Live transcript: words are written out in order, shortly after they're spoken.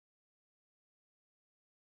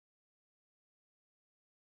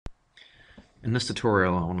In this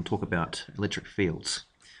tutorial I want to talk about electric fields.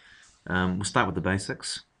 We'll start with the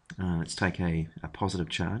basics. Let's take a positive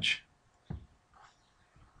charge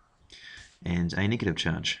and a negative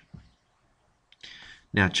charge.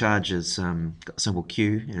 Now charge is got the symbol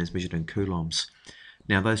Q and is measured in coulombs.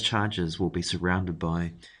 Now those charges will be surrounded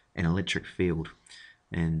by an electric field,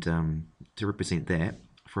 and to represent that,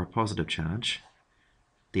 for a positive charge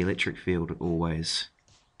the electric field always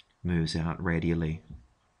moves out radially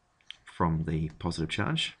from the positive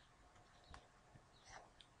charge,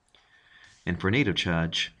 and for a negative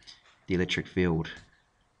charge the electric field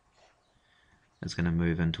is going to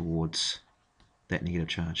move in towards that negative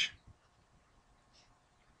charge.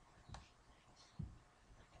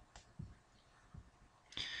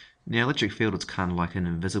 Now electric field is kind of like an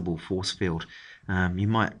invisible force field. You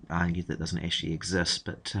might argue that it doesn't actually exist,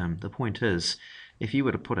 but the point is, if you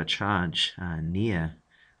were to put a charge near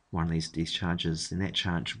one of these charges, then that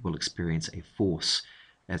charge will experience a force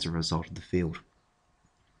as a result of the field.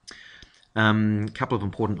 A couple of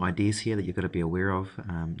important ideas here that you've got to be aware of.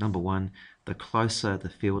 Number one, the closer the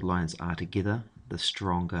field lines are together, the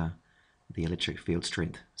stronger the electric field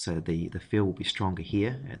strength. So the field will be stronger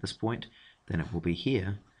here at this point than it will be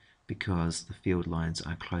here, because the field lines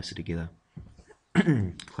are closer together,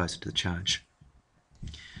 closer to the charge.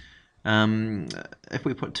 If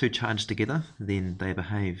we put two charges together, then they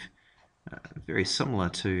behave very similar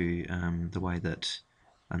to the way that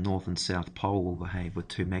a north and south pole will behave with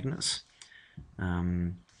two magnets.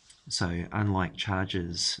 So unlike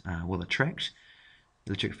charges will attract,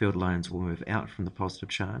 electric field lines will move out from the positive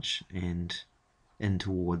charge and in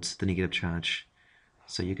towards the negative charge.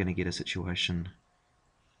 So you're going to get a situation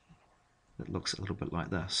that looks a little bit like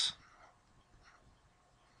this.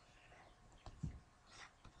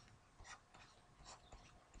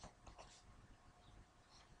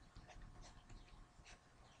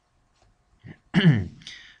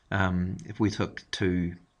 If we took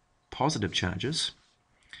two positive charges,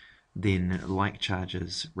 then like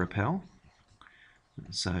charges repel.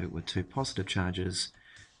 So with two positive charges,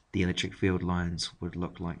 the electric field lines would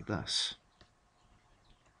look like this.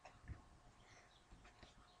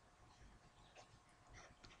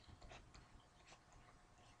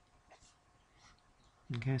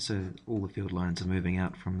 Okay, so all the field lines are moving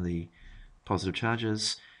out from the positive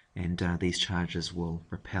charges, and these charges will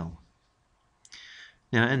repel.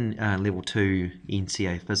 Now in level 2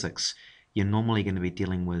 NCA physics, you're normally going to be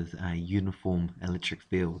dealing with uniform electric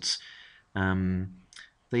fields.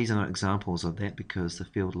 These are not examples of that because the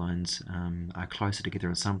field lines are closer together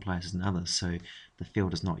in some places than others, so the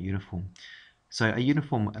field is not uniform. So a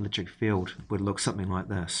uniform electric field would look something like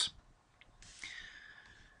this.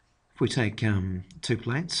 If we take two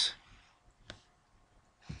plates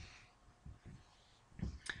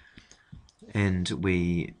and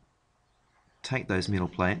we take those metal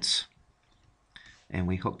plates and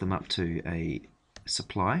we hook them up to a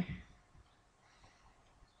supply,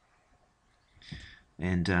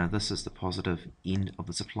 and this is the positive end of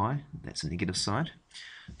the supply, that's the negative side,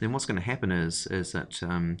 then what's going to happen is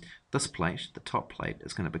that this plate, the top plate,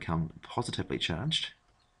 is going to become positively charged,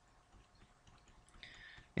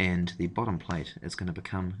 and the bottom plate is going to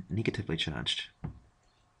become negatively charged.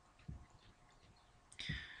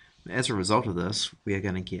 As a result of this, we are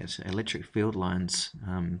going to get electric field lines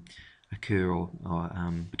occur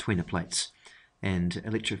between the plates, and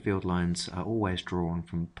electric field lines are always drawn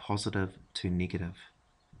from positive to negative.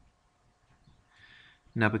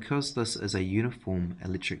 Now because this is a uniform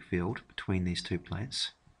electric field between these two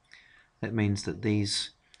plates, that means that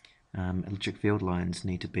these electric field lines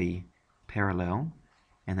need to be parallel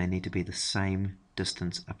and they need to be the same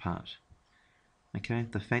distance apart. Okay,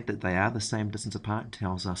 the fact that they are the same distance apart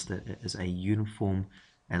tells us that it is a uniform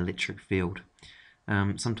electric field.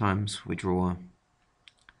 Sometimes we draw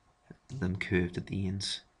them curved at the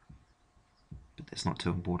ends, but that's not too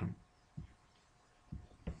important.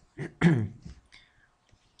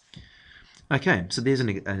 Okay, so there's an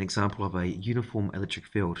example of a uniform electric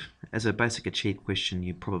field. As a basic achieved question,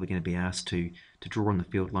 you're probably going to be asked to draw on the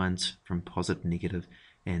field lines from positive to negative,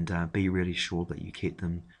 and be really sure that you keep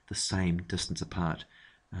them the same distance apart,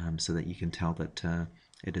 so that you can tell that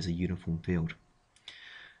it is a uniform field.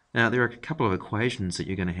 Now there are a couple of equations that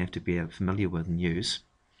you're going to have to be familiar with and use,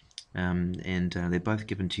 and they're both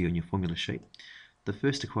given to you in your formula sheet. The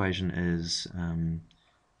first equation is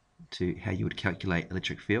to how you would calculate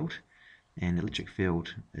electric field, and electric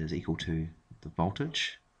field is equal to the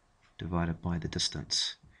voltage divided by the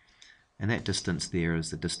distance, and that distance there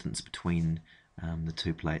is the distance between the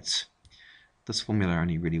two plates. This formula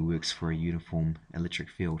only really works for a uniform electric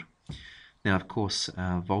field. Now of course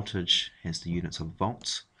voltage has the units of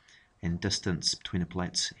volts, and distance between the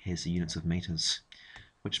plates has the units of meters,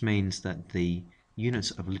 which means that the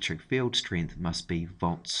units of electric field strength must be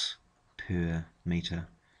volts per meter.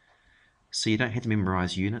 So you don't have to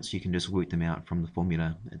memorize units, you can just work them out from the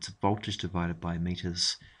formula. It's voltage divided by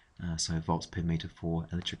meters, so volts per meter for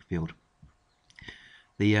electric field.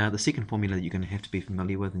 The second formula that you're going to have to be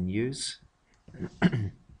familiar with and use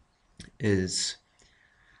is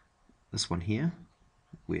this one here,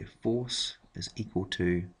 where force is equal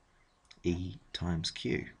to E times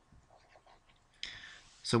Q.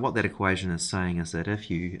 So what that equation is saying is that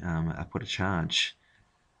if you put a charge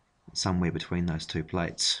somewhere between those two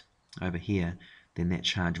plates over here, then that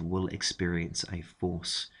charge will experience a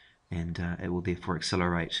force, and it will therefore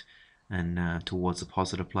accelerate towards the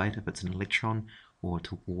positive plate if it's an electron, or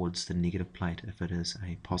towards the negative plate if it is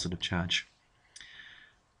a positive charge.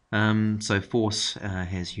 So force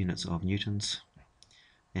has units of newtons,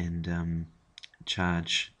 and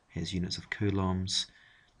charge has units of coulombs,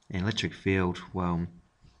 and electric field, well,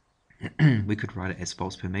 we could write it as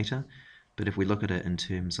volts per meter, but if we look at it in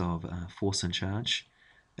terms of force and charge,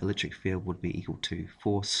 electric field would be equal to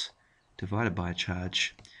force divided by a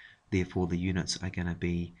charge. Therefore the units are going to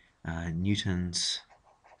be newtons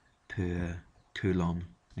per coulomb.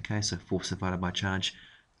 Okay, so force divided by charge,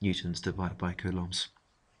 newtons divided by coulombs.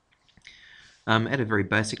 At a very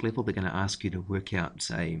basic level, they're going to ask you to work out,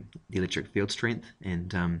 say, the electric field strength,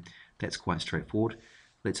 and that's quite straightforward.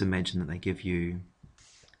 Let's imagine that they give you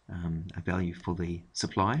a value for the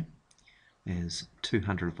supply as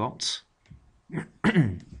 200 volts,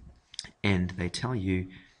 and they tell you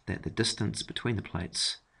that the distance between the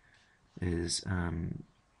plates is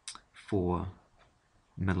 4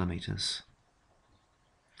 millimeters.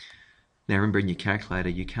 Now remember, in your calculator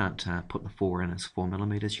you can't put the 4 in as 4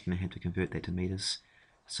 millimeters, you're going to have to convert that to meters,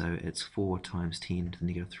 so it's 4 times 10 to the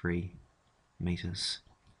negative 3 meters.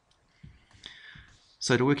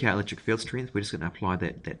 So to work out electric field strength, we're just going to apply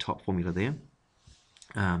that top formula there.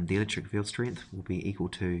 The electric field strength will be equal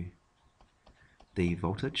to the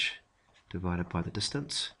voltage divided by the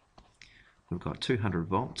distance. We've got 200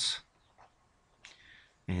 volts,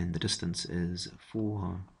 and the distance is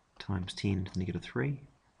 4 times 10 to the negative 3,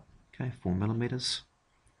 okay, 4 millimeters,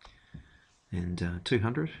 and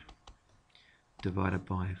 200 divided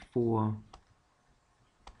by 4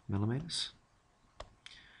 millimeters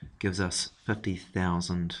gives us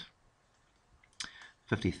 50,000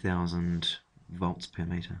 volts per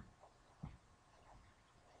meter.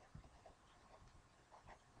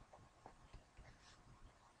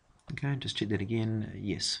 Okay, just check that again.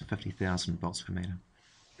 Yes, 50,000 volts per meter.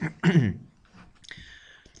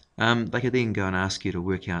 They could then go and ask you to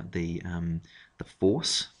work out the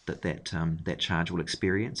force that charge will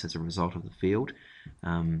experience as a result of the field.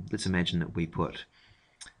 Let's imagine that we put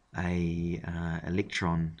a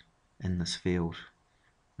electron in this field.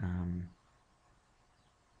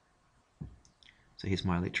 So here's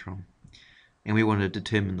my electron, and we want to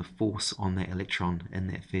determine the force on that electron in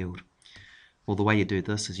that field. Well, the way you do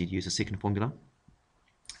this is you'd use a second formula.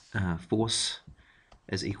 Force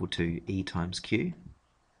is equal to E times Q.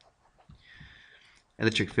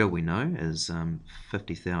 Electric field, we know, is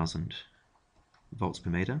 50,000 volts per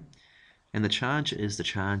meter, and the charge is the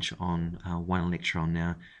charge on one electron.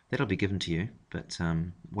 Now that'll be given to you, but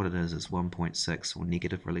what it is 1.6, or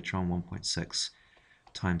negative for electron, 1.6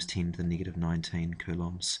 times 10 to the negative 19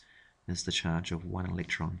 coulombs is the charge of one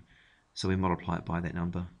electron. So we multiply it by that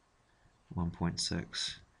number,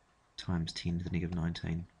 1.6 times 10 to the negative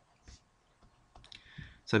 19.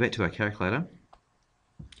 So back to our calculator.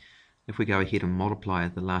 If we go ahead and multiply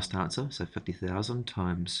the last answer, so 50,000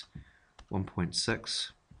 times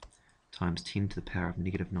 1.6 times 10 to the power of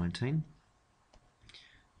negative 19,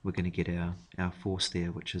 we're going to get our force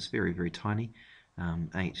there, which is very, very tiny,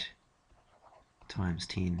 8 times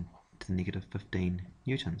 10 to the negative 15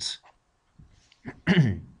 newtons.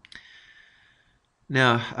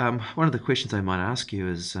 Now, one of the questions I might ask you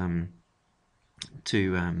is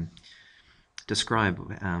to describe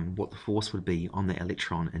what the force would be on the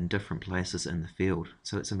electron in different places in the field.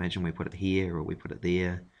 So let's imagine we put it here, or we put it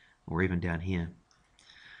there, or even down here.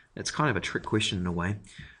 It's kind of a trick question in a way.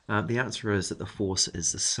 The answer is that the force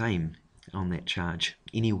is the same on that charge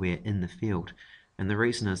anywhere in the field, and the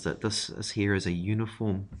reason is that this here is a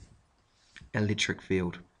uniform electric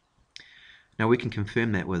field. Now we can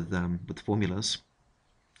confirm that with formulas.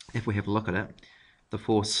 If we have a look at it, the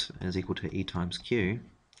force is equal to E times Q.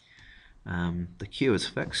 The Q is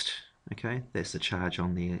fixed, okay, that's the charge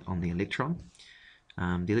on the electron.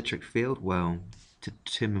 The electric field, well, to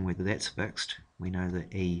determine whether that's fixed, we know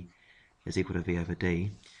that E is equal to V over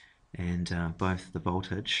D, and both the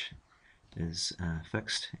voltage is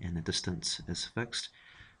fixed and the distance is fixed.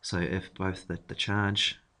 So if both the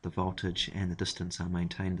charge, the voltage and the distance are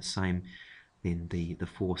maintained the same, then the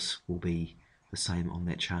force will be the same on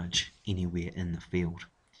that charge anywhere in the field.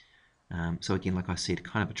 So again, like I said,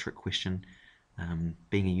 kind of a trick question.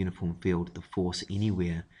 Being a uniform field, the force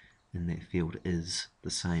anywhere in that field is the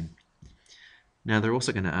same. Now they're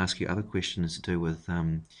also going to ask you other questions to do with,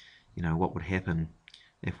 what would happen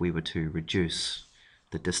if we were to reduce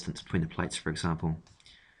the distance between the plates, for example.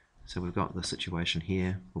 So we've got the situation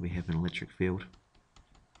here where we have an electric field,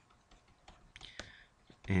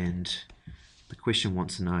 and the question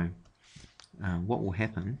wants to know what will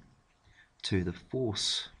happen to the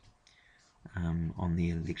force on the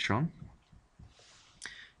electron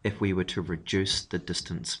if we were to reduce the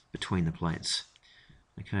distance between the plates.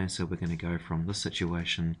 Okay, so we're going to go from this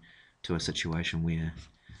situation to a situation where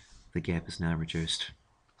the gap is now reduced.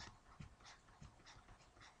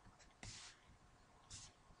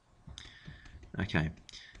 Okay,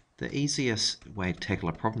 the easiest way to tackle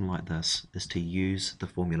a problem like this is to use the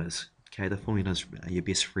formulas. Okay, the formulas are your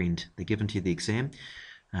best friend. They're given to you in the exam,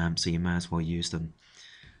 so you may as well use them.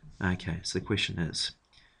 Okay, so the question is,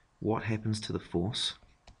 what happens to the force,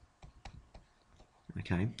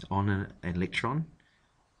 okay, on an electron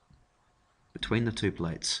between the two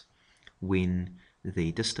plates when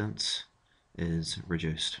the distance is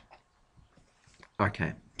reduced?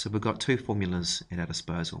 Okay, so we've got two formulas at our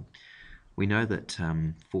disposal. We know that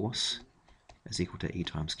force is equal to E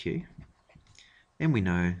times Q, and we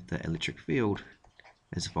know that electric field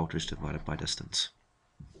is voltage divided by distance.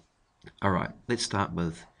 Alright, let's start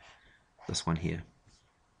with this one here.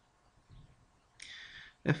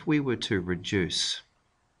 If we were to reduce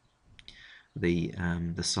the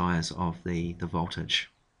size of the voltage,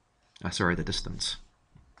 the distance.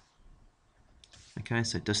 Okay,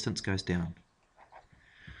 so distance goes down.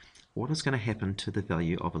 What is going to happen to the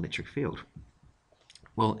value of electric field?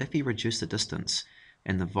 Well, if you reduce the distance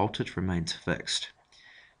and the voltage remains fixed,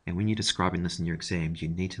 and when you're describing this in your exams, you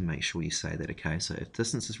need to make sure you say that, okay, so if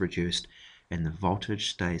distance is reduced and the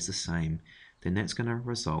voltage stays the same, then that's going to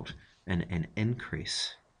result in an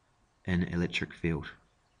increase in electric field.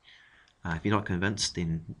 If you're not convinced,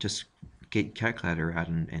 then just get your calculator out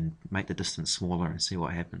and make the distance smaller and see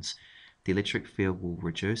what happens. The electric field will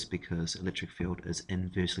reduce because electric field is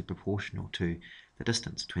inversely proportional to the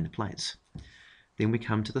distance between the plates. Then we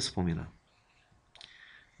come to this formula.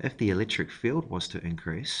 If the electric field was to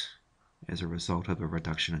increase as a result of a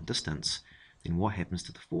reduction in distance, then what happens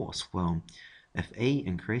to the force? Well, if E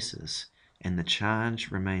increases and the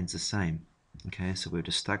charge remains the same, okay, so we're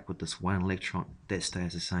just stuck with this one electron that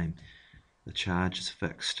stays the same, the charge is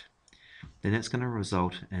fixed, then that's going to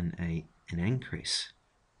result in an increase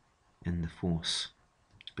in the force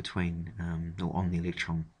between or on the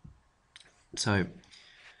electron. So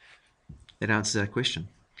that answers our question.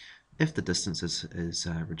 If the distance is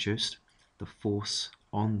reduced, the force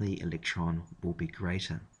on the electron will be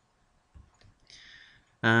greater.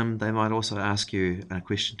 They might also ask you a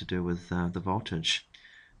question to do with the voltage.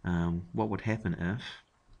 What would happen if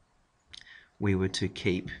we were to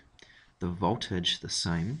keep the voltage the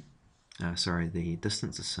same, the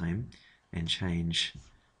distance the same, and change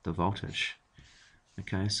the voltage?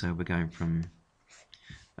 Okay, so we're going from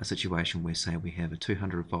a situation where, say, we have a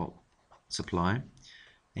 200 volt supply,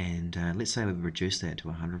 and let's say we reduce that to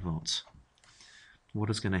 100 volts. What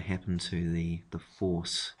is going to happen to the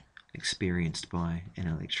force experienced by an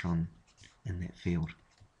electron in that field?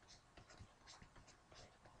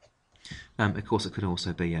 Of course, it could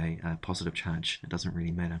also be a positive charge. It doesn't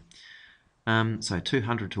really matter. So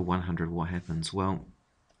 200 to 100, what happens? Well,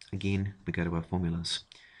 again, we go to our formulas.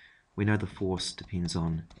 We know the force depends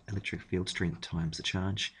on electric field strength times the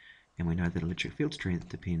charge, and we know that electric field strength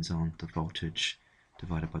depends on the voltage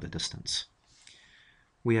divided by the distance.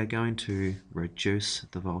 We are going to reduce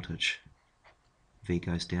the voltage. V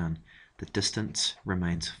goes down. The distance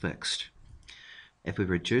remains fixed. If we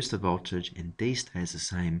reduce the voltage and D stays the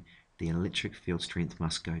same, the electric field strength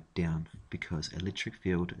must go down because electric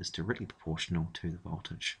field is directly proportional to the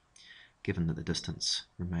voltage, given that the distance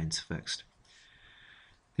remains fixed.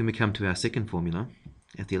 Then we come to our second formula.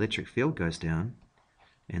 If the electric field goes down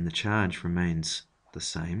and the charge remains the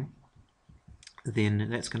same, then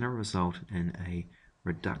that's going to result in a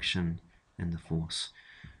reduction in the force.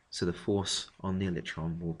 So the force on the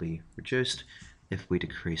electron will be reduced if we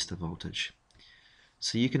decrease the voltage.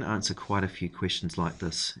 So you can answer quite a few questions like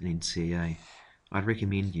this in NCEA. I'd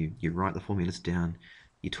recommend you write the formulas down,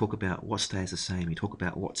 you talk about what stays the same, you talk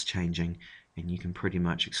about what's changing, and you can pretty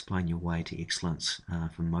much explain your way to excellence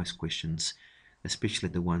for most questions, especially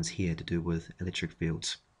the ones here to do with electric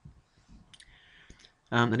fields.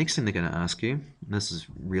 The next thing they're going to ask you, and this is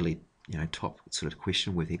really top sort of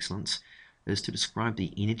question with excellence, is to describe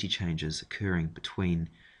the energy changes occurring between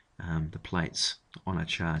the plates on a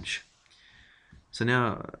charge. So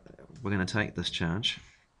now we're going to take this charge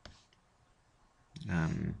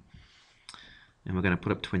and we're going to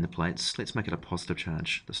put it between the plates. Let's make it a positive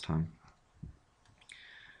charge this time.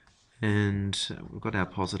 And we've got our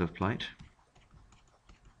positive plate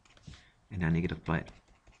and our negative plate.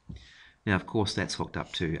 Now, of course, that's hooked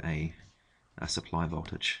up to a supply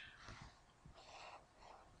voltage.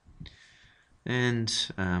 And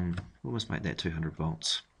we'll just make that 200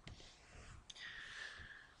 volts.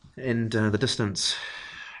 And the distance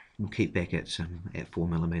we'll keep back at 4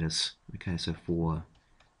 millimeters. Okay, so 4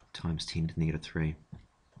 times 10 to the negative 3.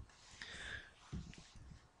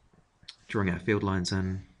 Drawing our field lines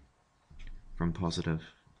in from positive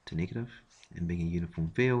to negative, and being a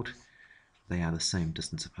uniform field, they are the same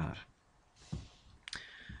distance apart.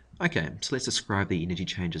 Okay, so let's describe the energy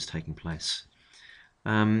changes taking place.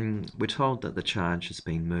 We're told that the charge is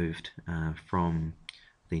being moved from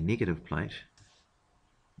the negative plate,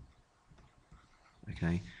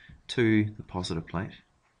 okay, to the positive plate,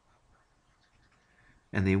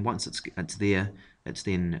 and then once it's there, it's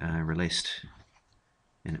then released,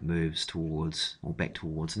 and it moves towards or back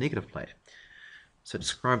towards the negative plate. So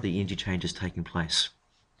describe the energy changes taking place.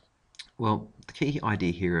 Well, the key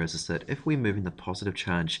idea here is that if we're moving the positive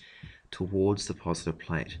charge towards the positive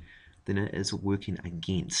plate, then it is working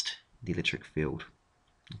against the electric field.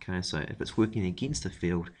 Okay, so if it's working against the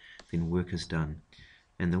field, then work is done.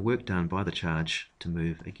 And the work done by the charge to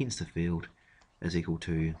move against the field is equal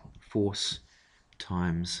to force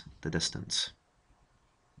times the distance.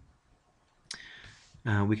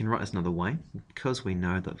 We can write this another way. Because we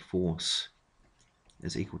know that force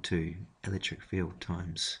is equal to electric field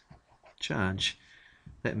times charge,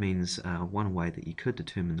 that means one way that you could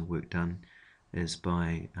determine the work done is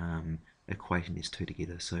by equating these two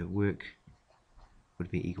together. So work would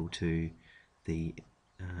be equal to the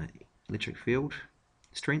electric field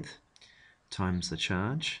strength times the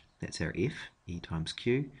charge, that's our F, E times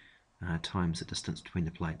Q, times the distance between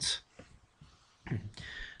the plates.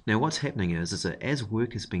 Now what's happening is that as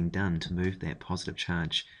work is being done to move that positive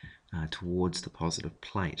charge towards the positive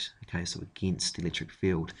plate, okay, so against the electric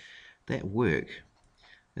field, that work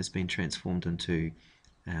has been transformed into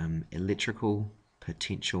electrical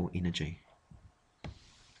potential energy.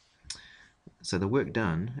 So the work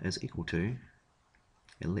done is equal to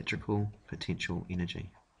electrical potential energy.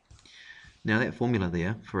 Now that formula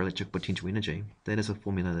there for electrical potential energy, that is a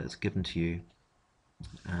formula that's given to you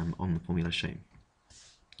on the formula sheet.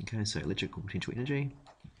 Okay, so electrical potential energy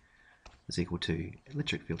is equal to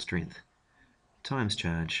electric field strength times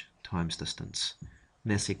charge times distance.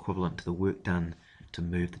 And that's equivalent to the work done to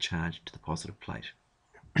move the charge to the positive plate.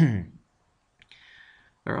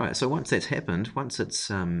 Alright, so once that's happened, once it's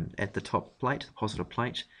at the top plate, the positive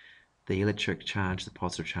plate, the electric charge, the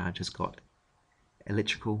positive charge, has got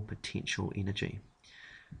electrical potential energy.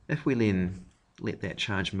 If we then let that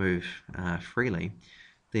charge move freely,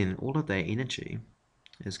 then all of that energy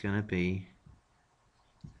is going to be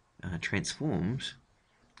transformed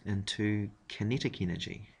into kinetic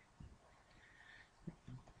energy.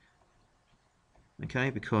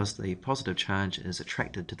 Okay, because the positive charge is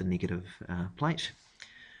attracted to the negative plate,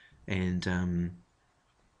 and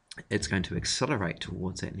it's going to accelerate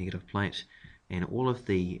towards that negative plate, and all of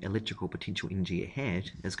the electrical potential energy it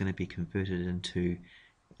had is going to be converted into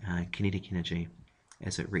kinetic energy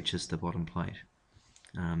as it reaches the bottom plate.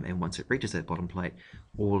 And once it reaches that bottom plate,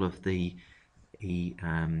 all of the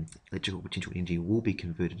electrical potential energy will be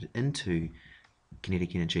converted into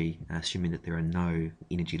kinetic energy, assuming that there are no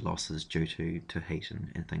energy losses due to heat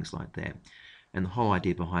and things like that. And the whole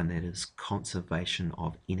idea behind that is conservation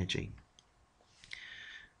of energy.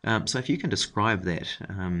 So if you can describe that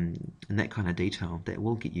in that kind of detail, that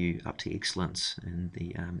will get you up to excellence in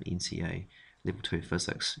the NCA Level 2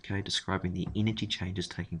 Physics, okay, describing the energy changes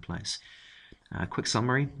taking place. Quick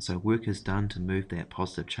summary, so work is done to move that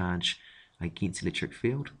positive charge against electric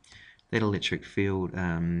field. That electric field,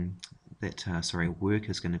 work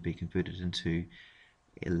is going to be converted into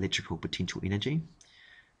electrical potential energy.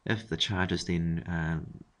 If the charge is then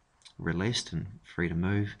released and free to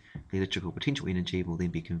move, the electrical potential energy will then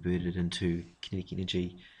be converted into kinetic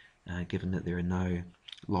energy, given that there are no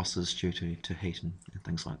losses due to heat and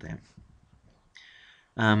things like that.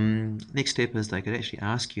 Next step is they could actually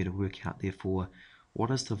ask you to work out, therefore, what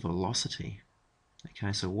is the velocity?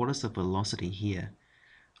 Okay, so what is the velocity here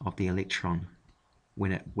of the electron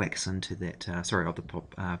when it whacks into that,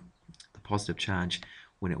 the positive charge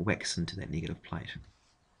when it whacks into that negative plate?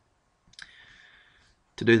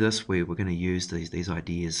 To do this, we're going to use these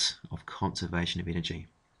ideas of conservation of energy.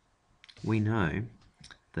 We know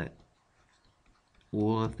that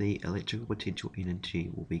all of the electrical potential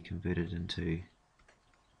energy will be converted into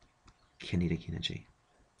kinetic energy.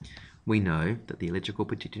 We know that the electrical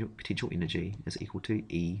potential energy is equal to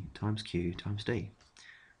E times Q times D.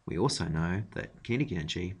 We also know that kinetic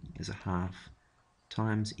energy is a half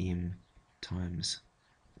times M times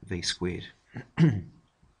V squared.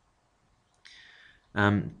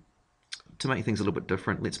 To make things a little bit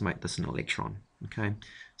different, let's make this an electron. Okay,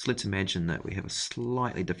 so let's imagine that we have a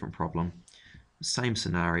slightly different problem. Same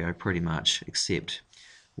scenario pretty much, except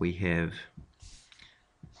we have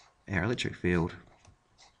our electric field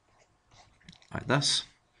like this.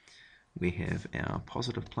 We have our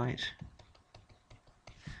positive plate.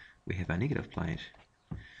 We have our negative plate.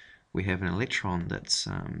 We have an electron that's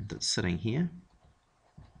sitting here,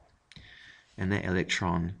 and that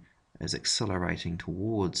electron is accelerating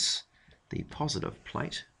towards the positive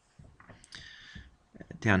plate.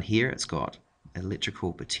 Down here it's got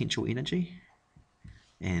electrical potential energy,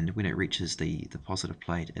 and when it reaches the positive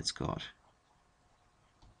plate it's got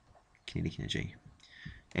kinetic energy.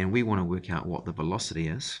 And we want to work out what the velocity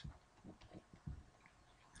is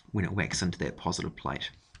when it whacks into that positive plate.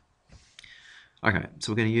 Okay,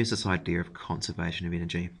 so we're going to use this idea of conservation of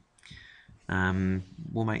energy.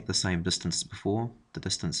 We'll make the same distance as before. The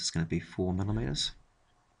distance is going to be 4 millimeters.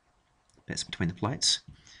 That's between the plates.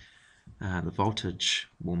 The voltage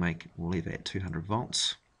we'll leave at 200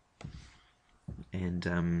 volts. And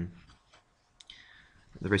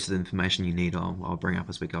the rest of the information you need I'll bring up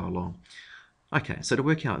as we go along. Okay, so to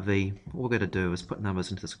work out V, all we're going to do is put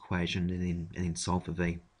numbers into this equation and then solve for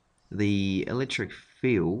V. The electric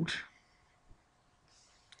field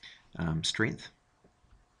strength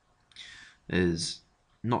is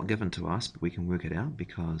not given to us, but we can work it out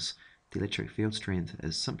because the electric field strength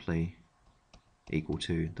is simply equal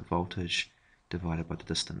to the voltage divided by the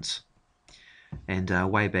distance. And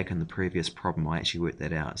way back in the previous problem I actually worked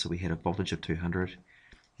that out. So we had a voltage of 200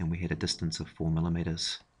 and we had a distance of 4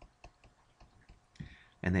 millimeters,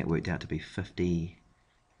 and that worked out to be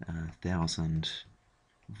 50,000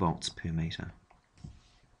 volts per meter.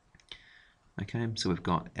 Okay, so we've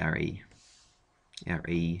got our E. Our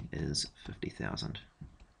E is 50,000.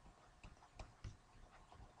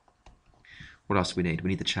 What else do we need? We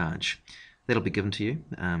need the charge. That'll be given to you.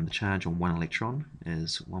 The charge on one electron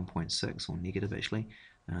is 1.6, or negative actually,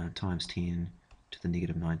 times 10 to the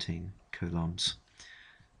negative 19 coulombs.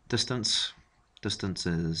 Distance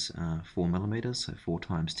is 4 millimeters, so 4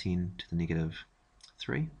 times 10 to the negative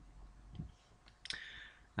 3.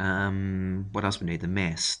 What else we need? The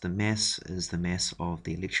mass. The mass is the mass of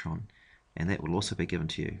the electron, and that will also be given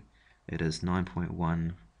to you. It is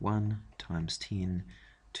 9.11 times 10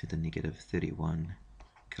 to the negative 31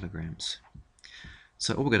 kilograms.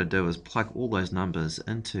 So all we're going to do is plug all those numbers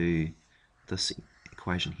into this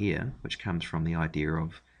equation here, which comes from the idea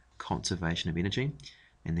of conservation of energy,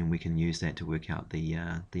 and then we can use that to work out the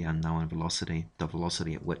unknown velocity, the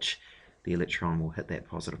velocity at which the electron will hit that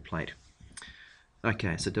positive plate.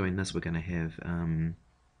 Okay, so doing this, we're going to have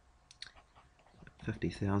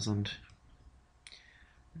 50,000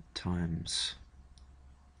 times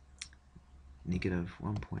negative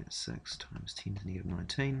 1.6 times 10 to the negative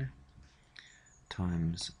 19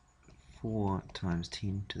 times 4 times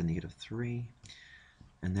 10 to the negative 3,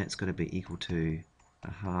 and that's going to be equal to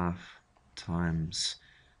a half times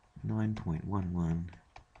 9.11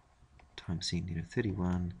 times 10 to the negative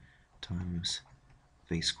 31 times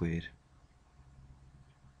V squared.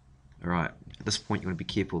 Alright, at this point you want to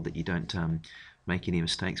be careful that you don't make any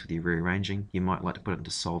mistakes with your rearranging. You might like to put it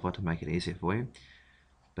into solver to make it easier for you,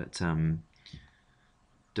 but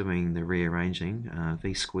doing the rearranging,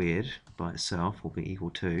 V squared by itself will be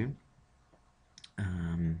equal to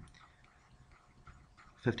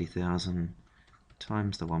 50,000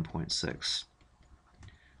 times the 1.6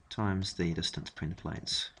 times the distance between the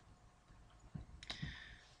plates.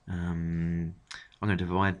 I'm going to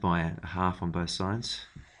divide by a half on both sides,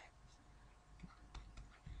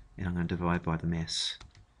 and I'm going to divide by the mass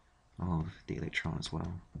of the electron as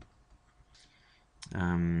well.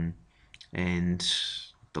 And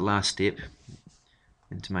the last step,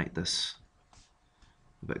 and to make this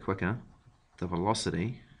a bit quicker, the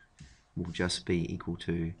velocity will just be equal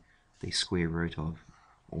to the square root of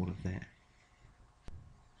all of that.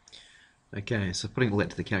 Okay, so putting all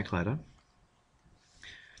that to the calculator,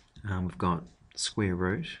 we've got square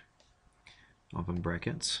root of, in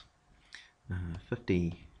brackets,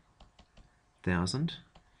 50,000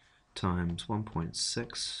 times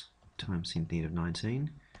 1.6 times 10 to the negative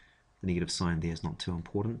 19. The negative sign there is not too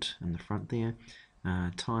important in the front there.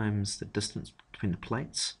 times the distance between the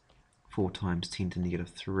plates, 4 times 10 to the negative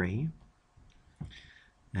 3,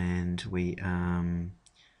 and we are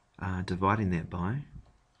dividing that by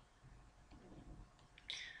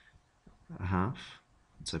a half,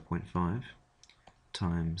 so 0.5,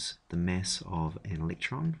 times the mass of an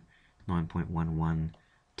electron, 9.11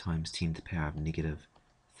 times 10 to the power of negative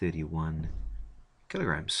 31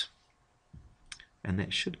 kilograms. And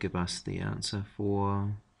that should give us the answer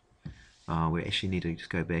for, we actually need to just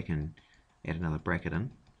go back and add another bracket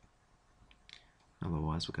in.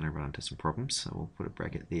 Otherwise we're going to run into some problems, so we'll put a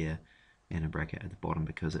bracket there and a bracket at the bottom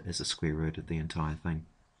because it is a square root of the entire thing.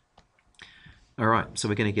 Alright, so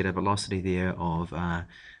we're going to get a velocity there of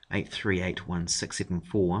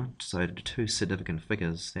 8381674, so to two significant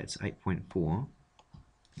figures, that's 8.4,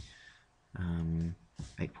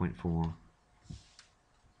 8.4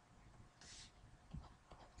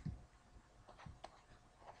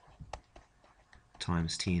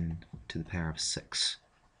 times 10 to the power of 6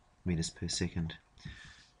 meters per second.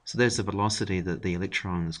 So there's the velocity that the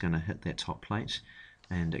electron is going to hit that top plate,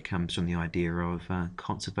 and it comes from the idea of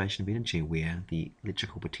conservation of energy, where the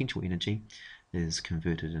electrical potential energy is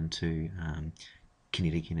converted into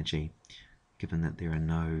kinetic energy, given that there are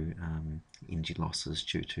no energy losses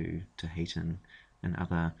due to heat and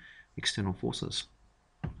other external forces.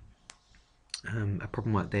 A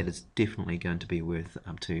problem like that is definitely going to be worth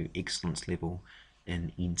up to excellence level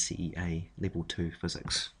in NCEA level 2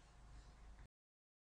 physics.